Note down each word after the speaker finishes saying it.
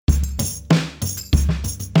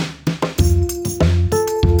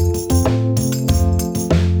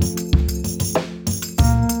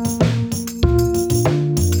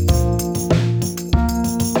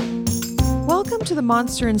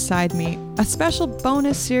Monster Inside Me, a special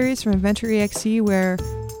bonus series from Adventure EXE where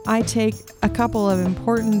I take a couple of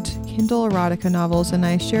important Kindle erotica novels and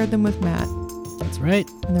I share them with Matt. That's right.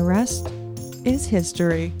 And the rest is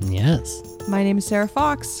history. Yes. My name is Sarah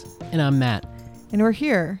Fox. And I'm Matt. And we're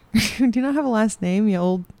here. Do you not have a last name, you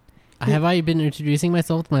old... Have I been introducing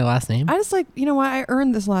myself with my last name? I just you know what? I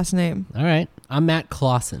earned this last name. All right. I'm Matt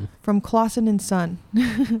Clausen. From Clausen and Son.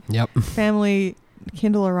 Yep. Family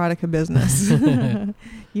Kindle erotica business.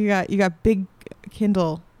 You got big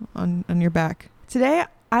Kindle on your back. Today,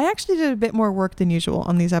 I actually did a bit more work than usual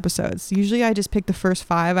on these episodes. Usually I just pick the first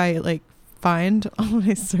 5 I find on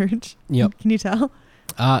my search. Yep. Can you tell?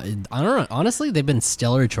 I don't know. Honestly, they've been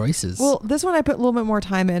stellar choices. Well, this one I put a little bit more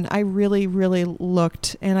time in. I really, really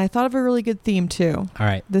looked, and I thought of a really good theme too. All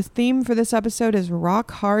right. The theme for this episode is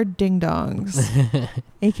rock hard ding dongs,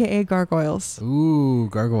 aka gargoyles. Ooh,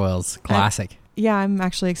 gargoyles. Classic. Yeah, I'm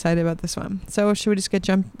actually excited about this one. So should we just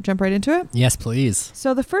jump right into it? Yes, please.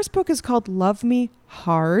 So the first book is called Love Me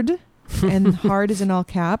Hard, and hard is in all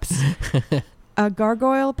caps. A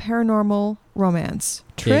Gargoyle Paranormal Romance.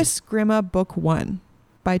 Triss Grimma Book 1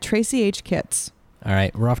 by Tracy H. Kitts. All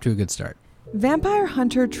right, we're off to a good start. Vampire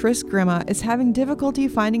hunter Triss Grimma is having difficulty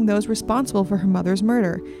finding those responsible for her mother's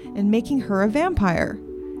murder and making her a vampire.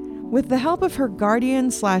 With the help of her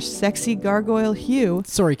guardian/sexy gargoyle Hugh...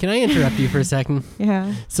 Sorry, can I interrupt you for a second?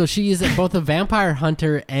 Yeah. So she is both a vampire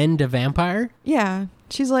hunter and a vampire? Yeah.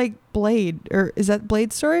 She's like Blade. Or is that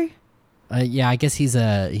Blade's story? Yeah, I guess he's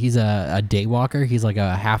a daywalker. He's like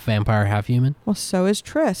a half vampire, half human. Well, so is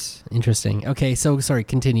Triss. Interesting. Okay, so sorry,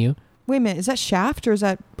 continue. Wait a minute, is that Shaft or is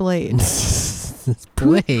that Blade? It's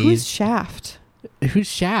Blade. Who's Shaft? Who's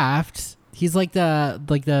Shaft? He's like the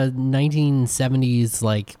 1970s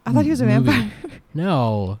I thought he was a movie. vampire.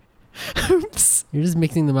 No. Oops. You're just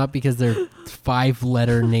mixing them up because they're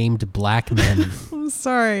 5-letter named black men. I'm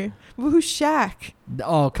sorry. Well, who's Shaq?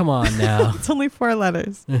 Oh, come on now. It's only 4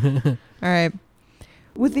 letters. All right.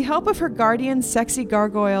 With the help of her guardian, sexy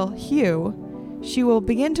gargoyle, Hugh, she will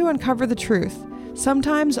begin to uncover the truth.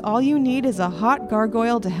 Sometimes all you need is a hot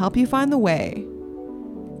gargoyle to help you find the way.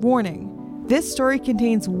 Warning. This story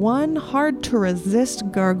contains one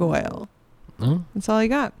hard-to-resist gargoyle. Oh. That's all I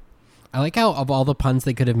got. I like how of all the puns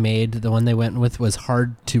they could have made, the one they went with was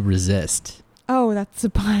hard to resist. Oh, that's a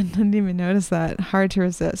pun. I didn't even notice that. Hard to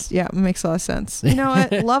resist. Yeah, it makes a lot of sense. You know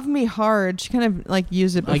what? Love Me Hard. She kind of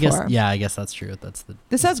used it before. I guess that's true.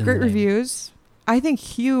 This has great reviews. I think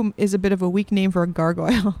Hugh is a bit of a weak name for a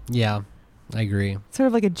gargoyle. Yeah, I agree. Sort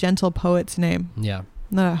of like a gentle poet's name. Yeah.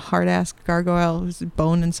 Not a hard-ass gargoyle who's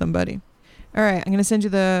boning somebody. All right, I'm going to send you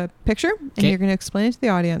the picture, and you're going to explain it to the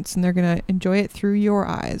audience, and they're going to enjoy it through your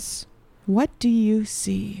eyes. What do you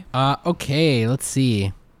see? Okay, let's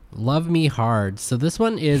see. Love Me Hard. So this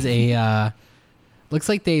one is looks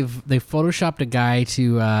like they've photoshopped a guy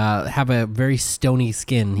to have a very stony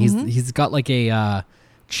skin. He's got like a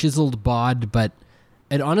chiseled bod, but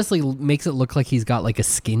it honestly makes it look like he's got like a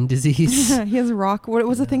skin disease. He has rock. What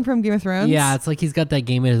was the thing from Game of Thrones? Yeah, it's like he's got that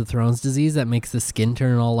Game of Thrones disease that makes the skin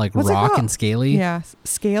turn all like rock and scaly. Yeah,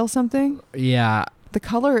 scale something. Yeah. The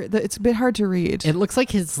color, it's a bit hard to read. It looks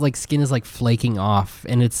like his skin is like flaking off,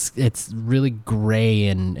 and it's really gray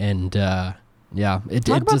and yeah, it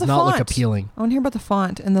does not look appealing. I want to hear about the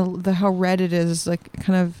font and the how red it is, like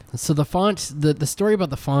kind of. So the font, the story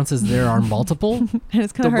about the fonts is there are multiple. And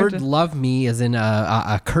it's kind of hard. The word "love me" is in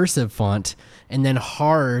a cursive font, and then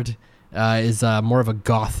 "hard" is more of a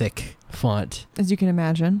Gothic font, as you can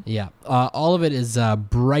imagine. Yeah, all of it is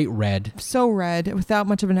bright red. So red, without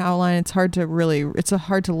much of an outline. It's hard to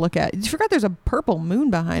look at. You forgot there's a purple moon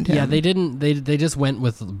behind him. Yeah, they didn't. They just went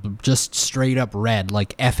with just straight up red,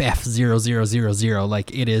 like FF0000.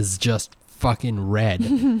 Like it is just fucking red.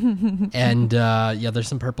 And yeah, there's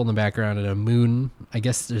some purple in the background and a moon. I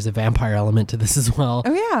guess there's a vampire element to this as well.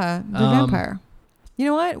 Oh yeah, the vampire. You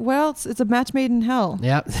know what? Well, it's a match made in hell.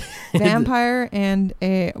 Yeah. Vampire and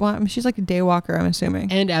she's like a daywalker, I'm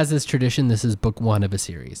assuming. And as is tradition, this is book 1 of a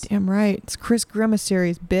series. Damn right. It's Chris Grimma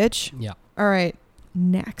series, bitch. Yeah. All right.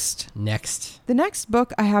 Next. The next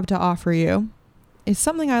book I have to offer you is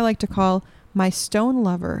something I like to call My Stone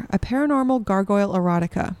Lover, a paranormal gargoyle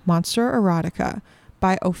erotica, monster erotica,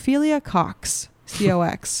 by Ophelia Cox,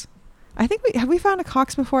 C-O-X. I think have we found a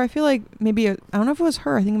Cox before? I feel like maybe, I don't know if it was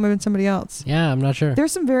her. I think it might have been somebody else. Yeah, I'm not sure.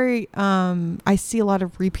 There's some very, I see a lot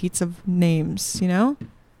of repeats of names, you know?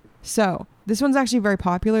 So, this one's actually very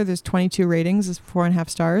popular. There's 22 ratings. It's 4.5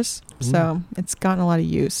 stars. So, it's gotten a lot of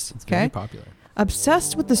use. It's very popular.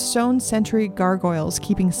 Obsessed with the stone sentry gargoyles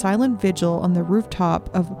keeping silent vigil on the rooftop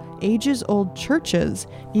of ages-old churches,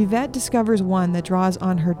 Yvette discovers one that draws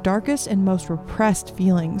on her darkest and most repressed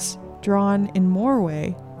feelings, drawn in more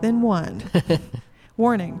way than one.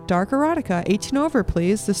 Warning, dark erotica, 18 over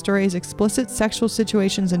please. The story is explicit sexual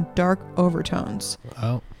situations and dark overtones.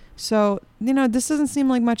 Oh. So, this doesn't seem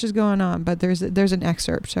like much is going on, but there's an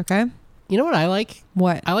excerpt, okay? You know what I like?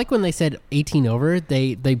 What? I like when they said 18 over,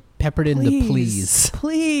 they peppered in the please.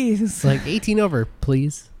 Please. It's like 18 over,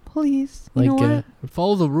 please. Please. Like, you know what?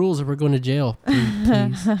 Follow the rules or we're going to jail.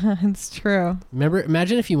 Please. It's true.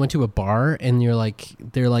 Imagine if you went to a bar and they're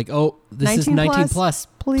like, oh, this is 19 plus,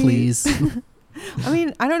 please. I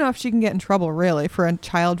mean, I don't know if she can get in trouble really for a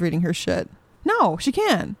child reading her shit. No, she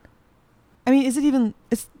can. I mean,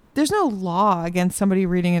 there's no law against somebody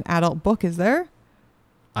reading an adult book, is there?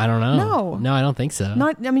 I don't know. No. No, I don't think so.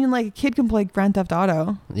 Like a kid can play Grand Theft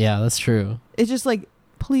Auto. Yeah, that's true. It's just like,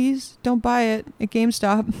 please don't buy it at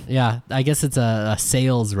GameStop. Yeah, I guess it's a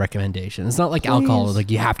sales recommendation. It's not like alcohol, like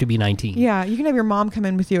you have to be 19. Yeah, you can have your mom come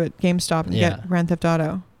in with you at GameStop and get Grand Theft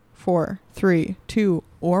Auto 4, 3, 2,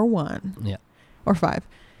 or 1. Yeah. Or 5.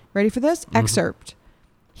 Ready for this? Mm-hmm. Excerpt.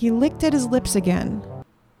 He licked at his lips again.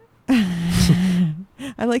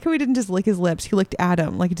 I like how he didn't just lick his lips. He licked at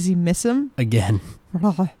him. Like, does he miss him? Again.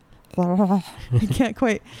 He can't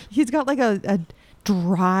quite. He's got like a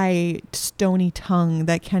dry, stony tongue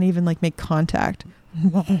that can't even like make contact.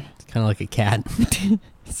 It's kind of like a cat.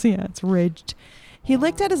 So yeah, it's ridged. He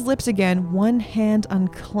licked at his lips again, one hand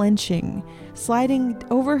unclenching, sliding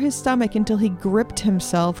over his stomach until he gripped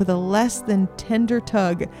himself with a less than tender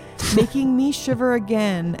tug, making me shiver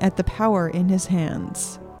again at the power in his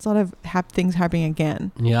hands. It's a lot of things happening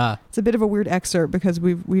again. Yeah. It's a bit of a weird excerpt because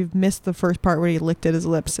we've missed the first part where he licked at his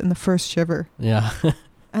lips in the first shiver. Yeah.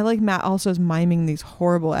 I like Matt also is miming these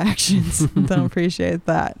horrible actions. Don't appreciate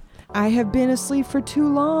that. I have been asleep for too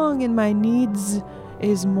long and my needs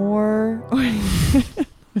is more...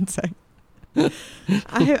 One sec.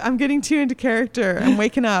 I'm getting too into character. I'm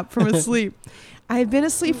waking up from a sleep. I have been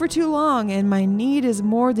asleep for too long and my need is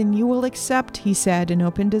more than you will accept, he said and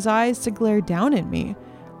opened his eyes to glare down at me.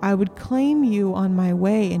 I would claim you on my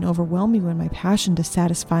way and overwhelm you in my passion to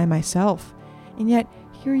satisfy myself. And yet,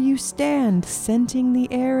 here you stand, scenting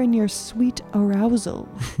the air in your sweet arousal.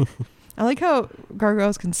 I like how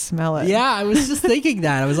gargoyles can smell it. Yeah, I was just thinking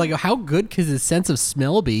that. I was like, how good could his sense of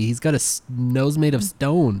smell be? He's got a nose made of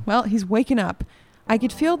stone. Well, he's waking up. I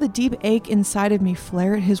could feel the deep ache inside of me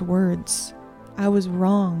flare at his words. I was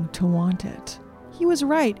wrong to want it. He was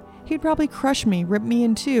right. He'd probably crush me, rip me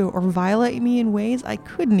in two, or violate me in ways I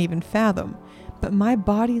couldn't even fathom. But my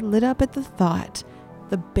body lit up at the thought,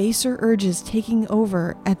 the baser urges taking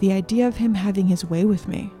over at the idea of him having his way with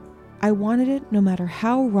me. I wanted it no matter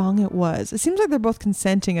how wrong it was. It seems like they're both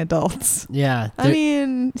consenting adults. Yeah. I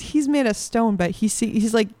mean, he's made of stone, but he's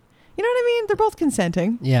like, you know what I mean? They're both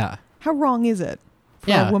consenting. Yeah. How wrong is it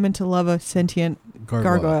for a woman to love a sentient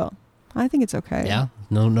gargoyle? I think it's okay. Yeah.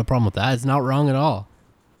 No problem with that. It's not wrong at all.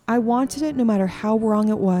 I wanted it no matter how wrong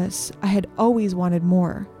it was. I had always wanted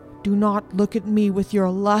more. Do not look at me with your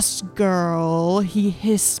lust, girl, he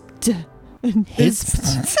hisped.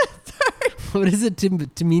 Hisped? What is it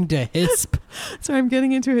to mean to hisp? So I'm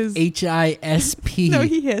getting into his... H-I-S-P. No,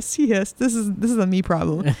 he hissed. This is a me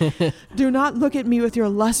problem. Do not look at me with your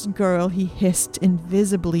lust, girl, he hissed,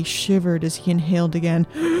 invisibly shivered as he inhaled again.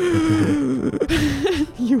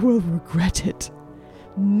 You will regret it.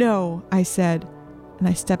 No, I said, and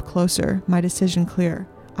I stepped closer, my decision clear.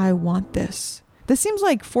 I want this. This seems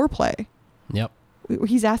like foreplay. Yep.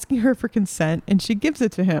 He's asking her for consent, and she gives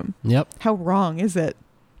it to him. Yep. How wrong is it?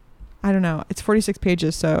 I don't know. It's 46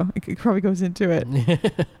 pages, so it probably goes into it.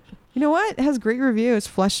 You know what? It has great reviews.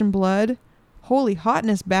 Flesh and Blood. Holy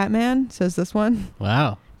hotness, Batman, says this one.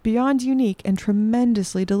 Wow. Beyond unique and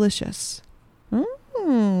tremendously delicious.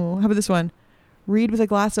 How about this one? Read with a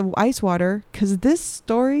glass of ice water, because this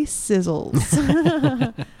story sizzles.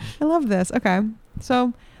 I love this. Okay. So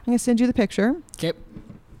I'm going to send you the picture. Okay.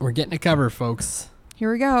 We're getting a cover, folks.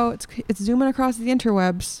 Here we go. It's zooming across the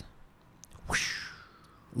interwebs.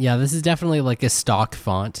 Yeah, this is definitely like a stock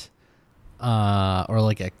font, or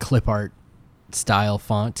like a clip art style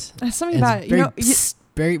font. There's something about it.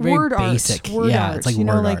 Very word basic. Word yeah, art, it's like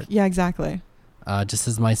word art. Yeah, exactly. Just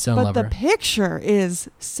as my stone lover. But the picture is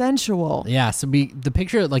sensual. Yeah, so the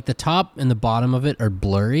picture, like the top and the bottom of it are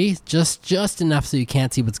blurry, just enough so you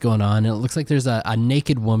can't see what's going on. And it looks like there's a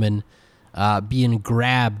naked woman being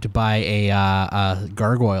grabbed by a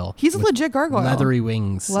gargoyle. He's a legit gargoyle. Leathery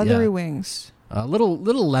wings. Leathery wings. A little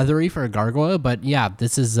leathery for a gargoyle, but yeah,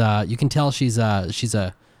 this is you can tell she's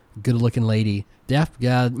a Good looking lady. Yeah.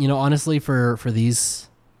 Honestly, for these,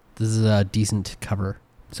 this is a decent cover.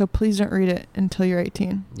 So please don't read it until you're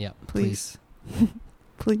 18. Yeah. Please.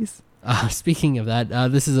 Please. Speaking of that,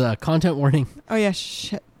 this is a content warning. Oh yeah,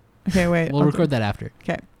 shit. Okay, wait. We'll record that after.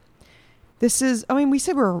 Okay. This is, we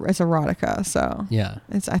said it's erotica, so. Yeah.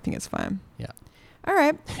 I think it's fine. Yeah. All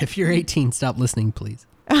right. If you're 18, stop listening, please.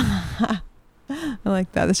 I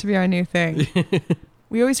like that. This should be our new thing.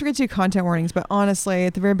 We always forget to do content warnings, but honestly,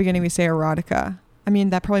 at the very beginning, we say erotica. I mean,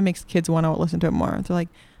 that probably makes kids want to listen to it more. They're like,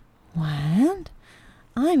 what?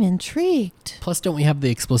 I'm intrigued. Plus, don't we have the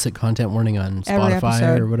explicit content warning on every Spotify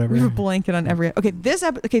episode, or whatever? We have a blanket on every... Okay,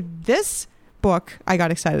 this book I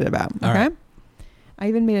got excited about. Okay? Right. I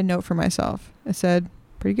even made a note for myself. I said,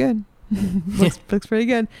 pretty good. looks pretty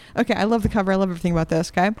good. Okay, I love the cover. I love everything about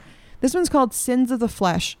this, okay? This one's called Sins of the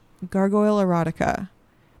Flesh, Gargoyle Erotica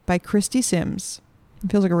by Christy Sims.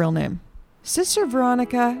 It feels like a real name. Sister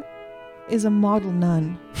Veronica is a model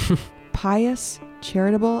nun. Pious,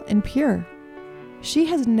 charitable, and pure. She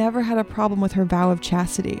has never had a problem with her vow of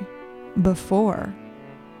chastity. Before.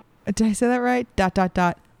 Did I say that right? ...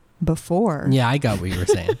 Before. Yeah, I got what you were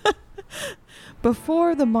saying.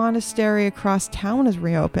 Before the monastery across town is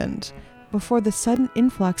reopened. Before the sudden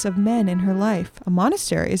influx of men in her life. A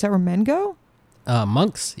monastery? Is that where men go?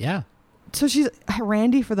 Monks, yeah. So she's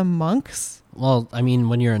Randy for the monks? Well, I mean,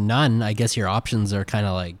 when you're a nun, I guess your options are kind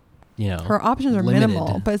of like, her options are limited.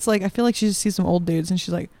 Minimal. But it's like, I feel like she just sees some old dudes and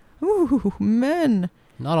she's like, ooh, men.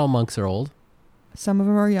 Not all monks are old. Some of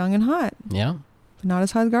them are young and hot. Yeah. But not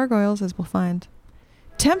as hot as gargoyles, as we'll find.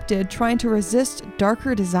 Tempted, trying to resist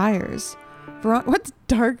darker desires. What's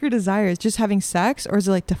darker desires? Just having sex? Or is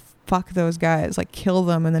it like to fuck those guys, like kill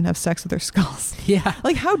them and then have sex with their skulls? Yeah.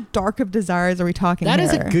 Like how dark of desires are we talking That here?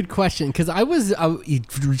 is a good question, because I was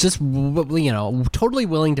just, totally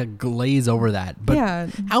willing to glaze over that. But yeah.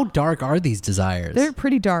 How dark are these desires? They're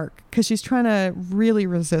pretty dark because she's trying to really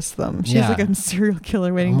resist them. She's like a serial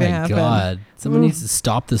killer waiting to happen. Oh my God. Someone needs to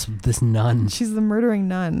stop this nun. She's the murdering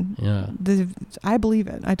nun. Yeah. I believe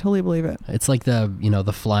it. I totally believe it. It's like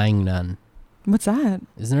the flying nun. What's that?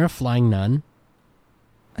 Isn't there a flying nun?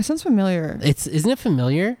 It sounds familiar. Isn't it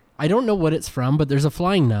familiar? I don't know what it's from, but there's a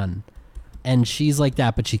flying nun. And she's like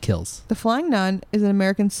that, but she kills. The Flying Nun is an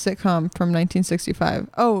American sitcom from 1965.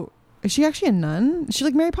 Oh, is she actually a nun? Is she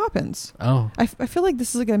like Mary Poppins? Oh. I feel like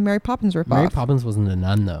this is like a Mary Poppins ripoff. Mary Poppins wasn't a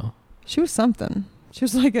nun, though. She was something. She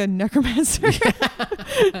was like a necromancer.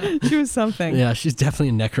 She was something. Yeah, she's definitely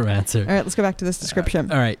a necromancer. All right, let's go back to this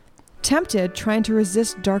description. All right. Tempted, trying to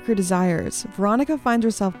resist darker desires, Veronica finds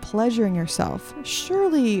herself pleasuring herself.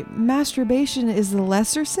 Surely masturbation is the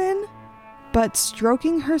lesser sin? But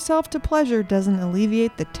stroking herself to pleasure doesn't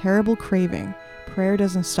alleviate the terrible craving. Prayer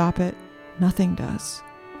doesn't stop it. Nothing does.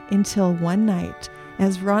 Until one night,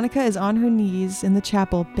 as Veronica is on her knees in the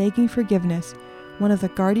chapel begging forgiveness, one of the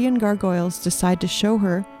guardian gargoyles decide to show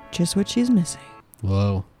her just what she's missing.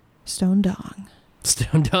 Whoa. Stone dong.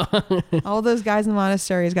 Stone dong. All those guys in the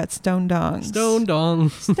monasteries got stone dongs. Stone dong.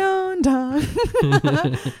 Stone dong.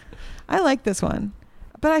 I like this one.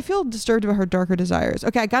 But I feel disturbed about her darker desires.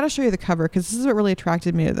 Okay, I got to show you the cover because this is what really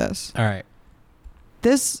attracted me to this. All right.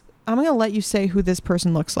 I'm going to let you say who this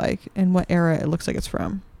person looks like and what era it looks like it's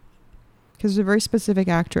from. Because there's a very specific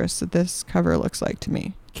actress that this cover looks like to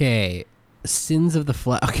me. Okay. Sins of the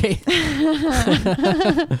Flesh. Okay.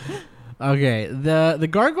 Okay. The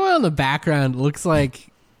gargoyle in the background looks like,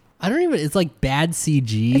 it's like bad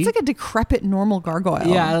CG. It's like a decrepit normal gargoyle.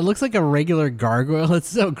 Yeah, it looks like a regular gargoyle. It's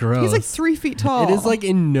so gross. He's like 3 feet tall. It is like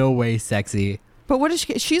in no way sexy. But what is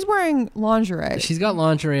she's wearing lingerie. She's got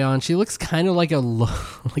lingerie on. She looks kind of like a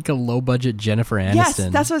low budget Jennifer Aniston. Yes,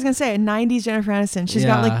 that's what I was going to say. A 90s Jennifer Aniston. She's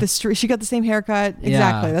got like she got the same haircut.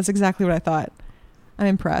 Exactly. Yeah. That's exactly what I thought. I'm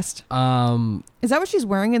impressed. Is that what she's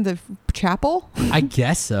wearing in the chapel? I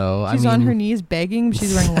guess so. She's on her knees begging.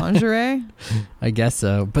 She's wearing lingerie. I guess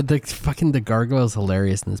so. But the gargoyle's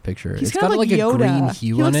hilarious in this picture. He's it's got like Yoda. A green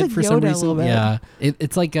hue on it for some reason. Yeah.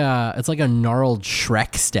 It's like a gnarled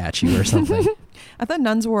Shrek statue or something. I thought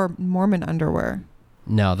nuns wore Mormon underwear.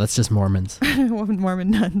 No, that's just Mormons. Mormon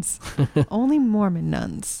nuns. Only Mormon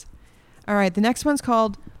nuns. All right, the next one's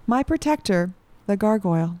called My Protector, the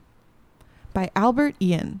Gargoyle by Albert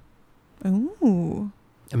Ian. Ooh.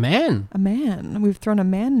 A man. We've thrown a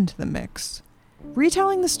man into the mix.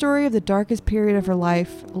 Retelling the story of the darkest period of her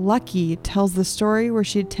life, Lucky tells the story where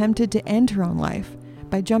she attempted to end her own life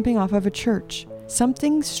by jumping off of a church.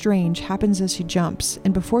 Something strange happens as she jumps,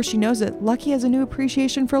 and before she knows it, Lucky has a new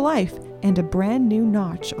appreciation for life and a brand new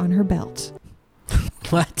notch on her belt.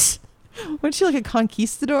 What? Wasn't she like a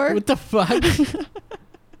conquistador? What the fuck?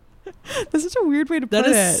 That's such a weird way to put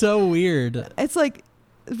it. That is so weird. It's like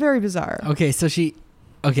very bizarre. Okay, so she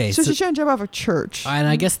shouldn't jump off a church. And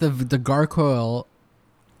I guess the gargoyle,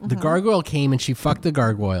 the gargoyle came and she fucked the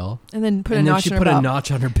gargoyle. And then put a notch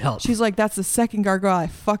on her belt. She's like, that's the second gargoyle I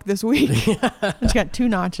fucked this week. And she got 2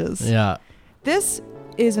 notches. Yeah. This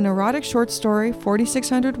is an erotic short story,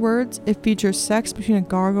 4,600 words. It features sex between a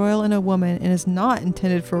gargoyle and a woman and is not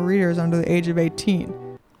intended for readers under the age of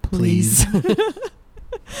 18. Please.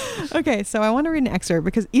 Okay, so I want to read an excerpt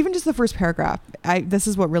because even just the first paragraph, this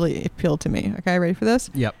is what really appealed to me. Okay, ready for this?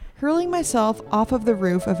 Yep. Hurling myself off of the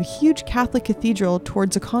roof of a huge Catholic cathedral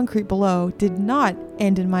towards the concrete below did not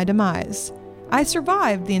end in my demise. I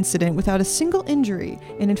survived the incident without a single injury,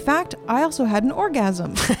 and in fact, I also had an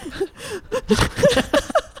orgasm.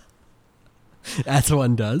 As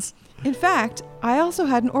one does. In fact, I also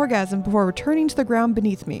had an orgasm before returning to the ground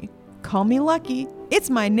beneath me. Call me Lucky. It's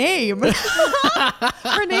my name.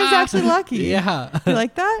 Her name's actually Lucky. Yeah. You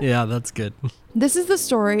like that? Yeah, that's good. This is the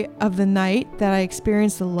story of the night that I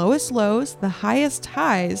experienced the lowest lows, the highest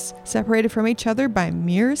highs, separated from each other by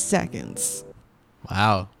mere seconds.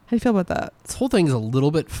 Wow. How do you feel about that? This whole thing's a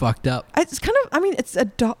little bit fucked up. It's kind of, I mean, it's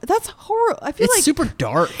that's horrible. I feel it's like super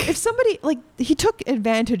dark. If somebody, like, he took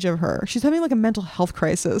advantage of her. She's having like a mental health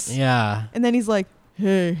crisis. Yeah. And then he's like,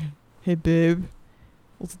 hey babe,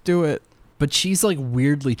 let's do it. But she's like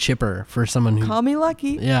weirdly chipper for someone who... Call me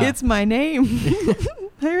Lucky. Yeah. It's my name.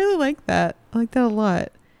 I really like that. I like that a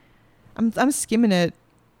lot. I'm skimming it.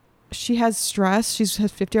 She has stress. She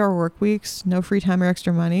has 50-hour work weeks, no free time or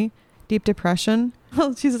extra money, deep depression.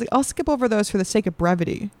 Well, she's like, I'll skip over those for the sake of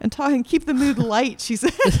brevity and talk and keep the mood light, she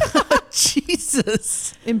said.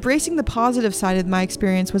 Jesus. Embracing the positive side of my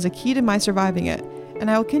experience was a key to my surviving it, and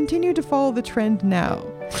I will continue to follow the trend now.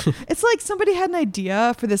 It's like somebody had an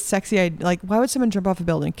idea for this sexy idea. Like, why would someone jump off a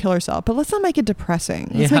building, kill herself? But let's not make it depressing.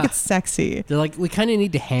 Let's make it sexy. They're like, we kind of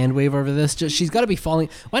need to hand wave over this. She's got to be falling.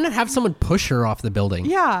 Why not have someone push her off the building?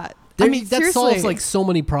 Yeah. I mean, that solves like so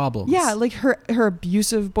many problems. Yeah, like her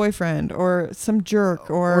abusive boyfriend or some jerk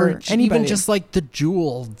or anybody. Even just like the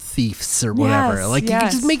jewel thieves or whatever. Yes, like you can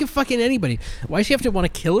just make it fucking anybody. Why does she have to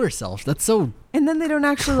want to kill herself? That's so And then they don't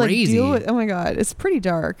actually crazy. like deal with. Oh my god, it's pretty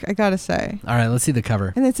dark. I gotta say. All right, let's see the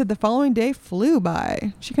cover. And they said the following day flew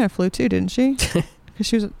by. She kind of flew too, didn't she? Because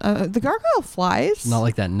she was the gargoyle flies. Not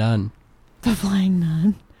like that nun. The flying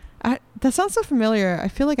nun. That sounds so familiar. I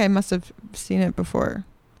feel like I must have seen it before.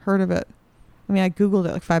 Heard of it. I mean, I Googled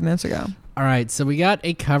it like 5 minutes ago. All right, so we got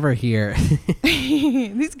a cover here.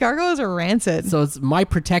 These gargoyles are rancid. So it's My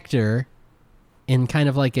Protector in kind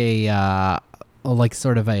of like a, like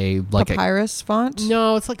sort of a... like papyrus font?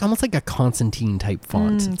 No, it's like almost like a Constantine type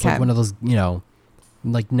font. It's like one of those,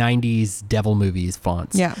 like 90s devil movies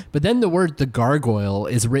fonts. Yeah. But then the word the gargoyle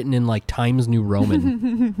is written in like Times New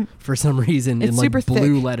Roman for some reason. It's in like super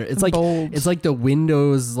blue thick letter. It's and like bold. It's like the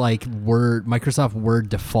Windows like Microsoft Word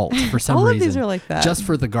default for some All reason. of these are like that. Just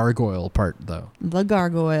for the gargoyle part though. The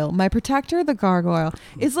gargoyle. My protector, the gargoyle.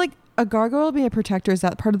 Is like a gargoyle being a protector, is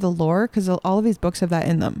that part of the lore? Because all of these books have that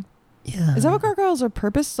in them. Yeah. Is that what gargoyles are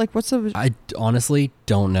purpose? Like what's the... I honestly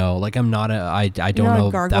don't know. Like I'm not I don't know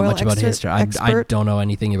that much about history. I don't know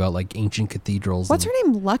anything about like ancient cathedrals. What's her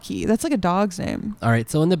name? Lucky. That's like a dog's name. All right.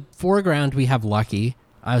 So in the foreground we have Lucky.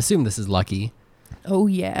 I assume this is Lucky. Oh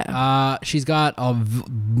yeah. She's got a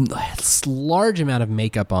large amount of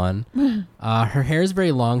makeup on. Her hair is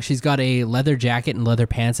very long. She's got a leather jacket and leather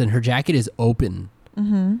pants, and her jacket is open.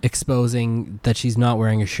 Exposing that she's not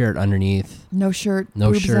wearing a shirt underneath. No shirt.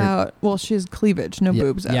 No boobs shirt. Out. Well, she has cleavage. No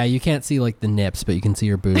boobs out. Yeah, you can't see like the nips, but you can see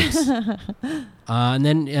her boobs. And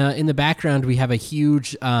then in the background we have a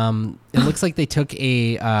huge. It looks like they took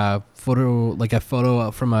a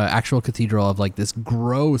photo from an actual cathedral of like this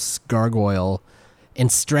gross gargoyle,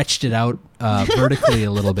 and stretched it out vertically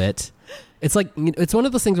a little bit. It's like it's one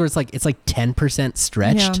of those things where it's like 10%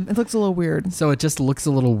 stretched. Yeah, it looks a little weird. So it just looks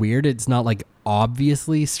a little weird. It's not like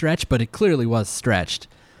obviously stretched, but it clearly was stretched.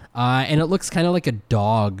 And it looks kind of like a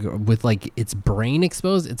dog with like its brain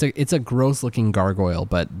exposed. It's a gross looking gargoyle,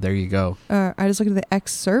 but there you go. I just looked at the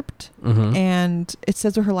excerpt, and it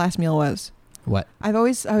says what her last meal was. What? I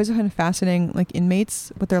always find fascinating, like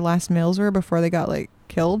inmates, what their last meals were before they got like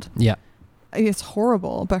killed. Yeah. It's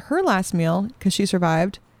horrible. But her last meal, because she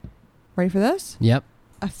survived. Ready for this? Yep.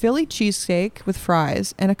 A Philly cheesesteak with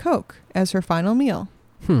fries and a Coke as her final meal.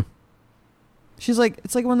 She's like,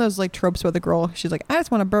 it's like one of those like tropes about the girl. She's like, I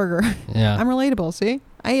just want a burger. Yeah. I'm relatable. See,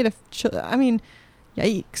 I ate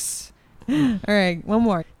yikes. All right, one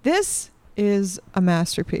more. This is a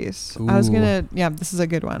masterpiece. Ooh. This is a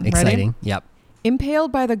good one. Exciting. Ready? Yep.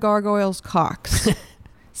 Impaled by the gargoyle's cocks.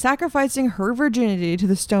 Sacrificing Her Virginity to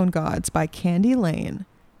the Stone Gods by Candy Lane.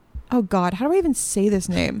 Oh God, how do I even say this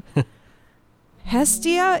name?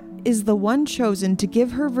 Hestia is the one chosen to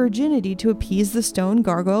give her virginity to appease the stone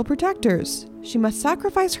gargoyle protectors. She must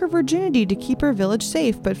sacrifice her virginity to keep her village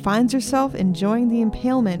safe, but finds herself enjoying the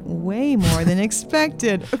impalement way more than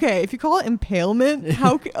expected. Okay, if you call it impalement,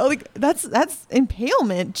 how that's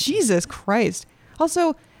impalement. Jesus Christ.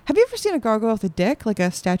 Also, have you ever seen a gargoyle with a dick? Like a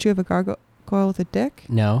statue of a gargoyle with a dick?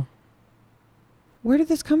 No. Where did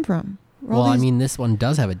this come from? Well, I mean, this one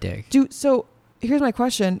does have a dick. So here's my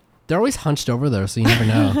question. They're always hunched over there, so you never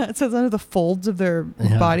know. So it's under the folds of their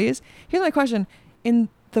bodies. Here's my question. In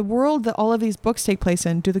the world that all of these books take place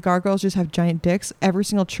in, do the gargoyles just have giant dicks? Every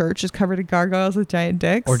single church is covered in gargoyles with giant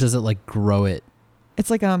dicks? Or does it like grow it? It's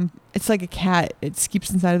like a cat. It skips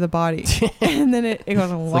inside of the body. And then it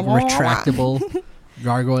goes... It's like a retractable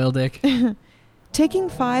gargoyle dick. Taking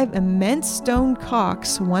 5 immense stone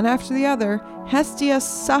cocks, one after the other, Hestia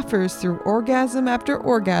suffers through orgasm after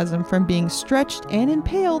orgasm from being stretched and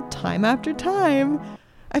impaled time after time.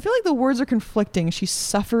 I feel like the words are conflicting. She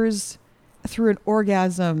suffers through an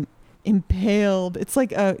orgasm, impaled. It's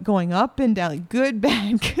like going up and down, like good,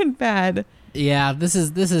 bad, good, bad. Yeah, this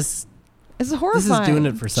is it's horrifying. This is doing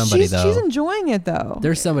it for somebody, though. She's enjoying it, though.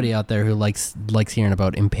 There's somebody out there who likes hearing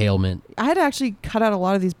about impalement. I had to actually cut out a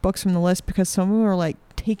lot of these books from the list because some of them were like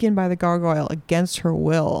taken by the gargoyle against her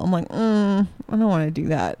will. I'm like, I don't want to do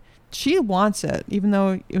that. She wants it, even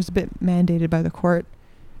though it was a bit mandated by the court.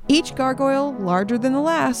 Each gargoyle larger than the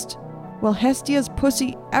last. Will Hestia's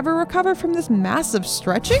pussy ever recover from this massive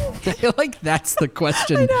stretching? I feel like that's the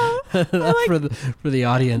question. I know. for the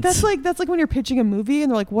audience. That's like when you're pitching a movie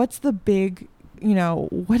and they're like, what's the big,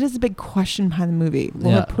 what is the big question behind the movie?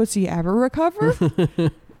 Will her pussy ever recover?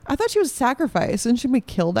 I thought she was sacrificed. Didn't she be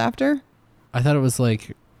killed after? I thought it was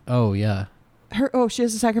like, oh yeah. She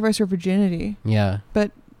has to sacrifice her virginity. Yeah.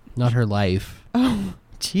 But not her life. Oh,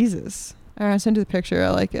 Jesus. All right, I'll send you the picture. I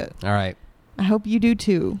like it. All right. I hope you do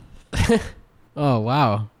too. Oh,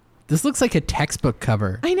 wow. This looks like a textbook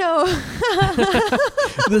cover. I know.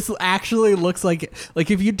 This actually looks like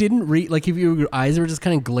if you didn't read, like if your eyes were just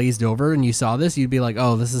kind of glazed over and you saw this, you'd be like,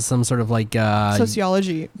 oh, this is some sort of like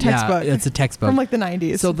sociology textbook. Yeah, it's a textbook. From like the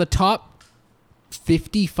 90s. So the top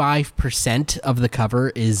 55% of the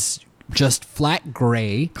cover is just flat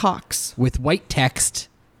gray. Cocks. With white text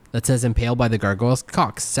that says impaled by the gargoyle's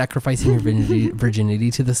cocks, sacrificing your virginity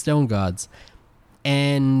to the stone gods.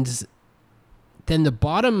 And then the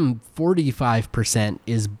bottom 45%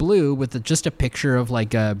 is blue with just a picture of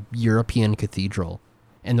like a European cathedral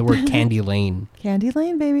and the word Candy Lane. Candy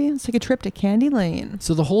Lane, baby. It's like a trip to Candy Lane.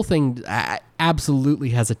 So the whole thing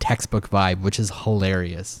absolutely has a textbook vibe, which is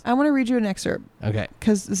hilarious. I want to read you an excerpt. Okay.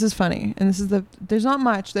 Because this is funny. And there's not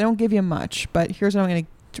much. They don't give you much. But here's what I'm going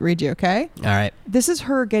to read you, okay? All right. This is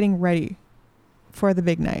her getting ready for the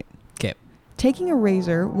big night. Okay. Taking a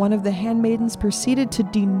razor, one of the handmaidens proceeded to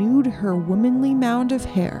denude her womanly mound of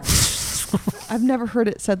hair. I've never heard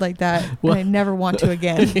it said like that, and I never want to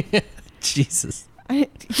again. Jesus.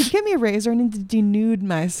 Could you get me a razor? I need to denude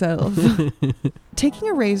myself. Taking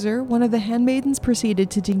a razor, one of the handmaidens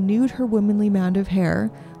proceeded to denude her womanly mound of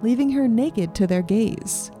hair, leaving her naked to their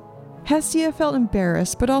gaze. Hestia felt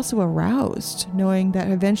embarrassed, but also aroused, knowing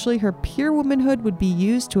that eventually her pure womanhood would be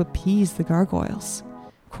used to appease the gargoyles.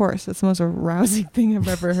 Of course, that's the most arousing thing I've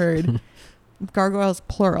ever heard. Gargoyles,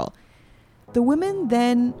 plural. The women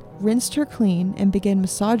then rinsed her clean and began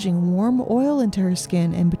massaging warm oil into her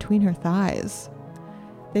skin and between her thighs.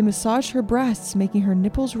 They massaged her breasts, making her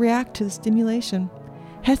nipples react to the stimulation.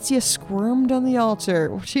 Hestia squirmed on the altar.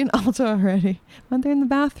 Was she an altar already? Why aren't they in the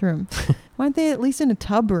bathroom? Why aren't they at least in a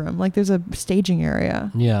tub room? Like there's a staging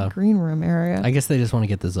area. Yeah. Green room area. I guess they just want to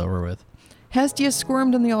get this over with. Hestia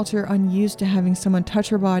squirmed on the altar, unused to having someone touch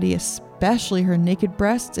her body, especially her naked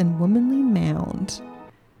breasts and womanly mound.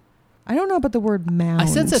 I don't know about the word mound. I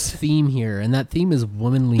sense a theme here, and that theme is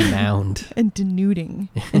womanly mound. And denuding,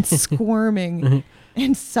 and squirming,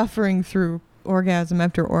 and suffering through orgasm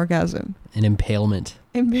after orgasm. And impalement.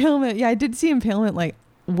 Impalement. Yeah, I did see impalement like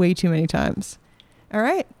way too many times. All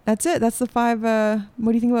right, that's it. That's the 5.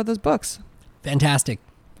 What do you think about those books? Fantastic.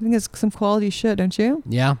 I think it's some quality shit, don't you?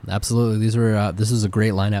 Yeah, absolutely. This is a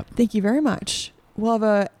great lineup. Thank you very much. We'll have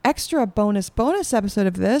a extra bonus episode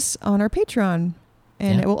of this on our Patreon,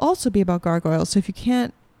 and it will also be about gargoyles. So if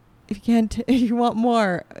you want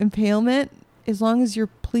more impalement, as long as you're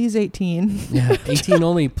please 18. Yeah, 18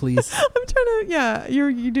 only, please. I'm trying to. Yeah,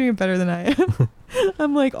 you're doing it better than I am.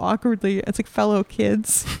 I'm like awkwardly. It's like fellow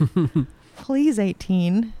kids. Please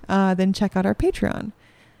 18. Then check out our Patreon.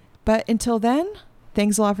 But until then,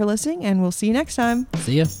 Thanks a lot for listening, and we'll see you next time.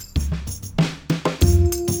 See ya.